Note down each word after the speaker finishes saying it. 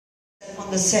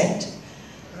on the set,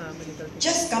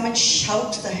 just come and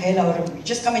shout the hell out of me.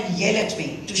 Just come and yell at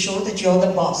me to show that you're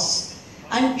the boss.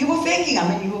 And you were faking,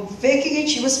 you were faking it,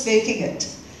 she was faking it.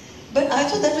 But I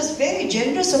thought that was very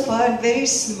generous of her and very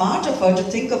smart of her to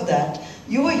think of that.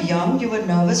 You were young, you were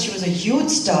nervous, she was a huge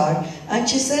star, and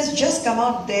she says, just come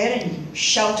out there and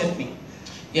shout at me.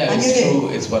 Yeah, and it's true,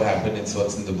 it's what happened, it's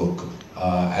what's in the book,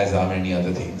 as are many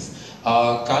other things.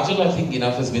 Kajol, I think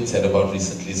enough has been said about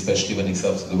recently, especially when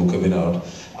excerpts of the book have been out.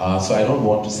 So I don't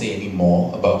want to say any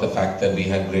more about the fact that we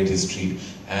had great history,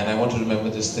 and I want to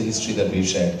remember just the history that we've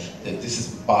shared.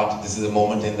 This is a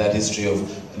moment in that history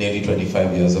of nearly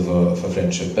 25 years of a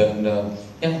friendship. And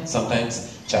yeah,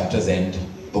 sometimes chapters end,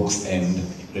 books end,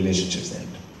 relationships end.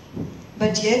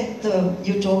 But yet,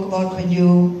 you talk about when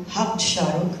you hugged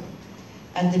Shahrukh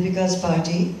at the Deepika's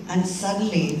party, and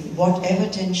suddenly, whatever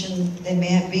tension there may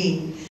have been,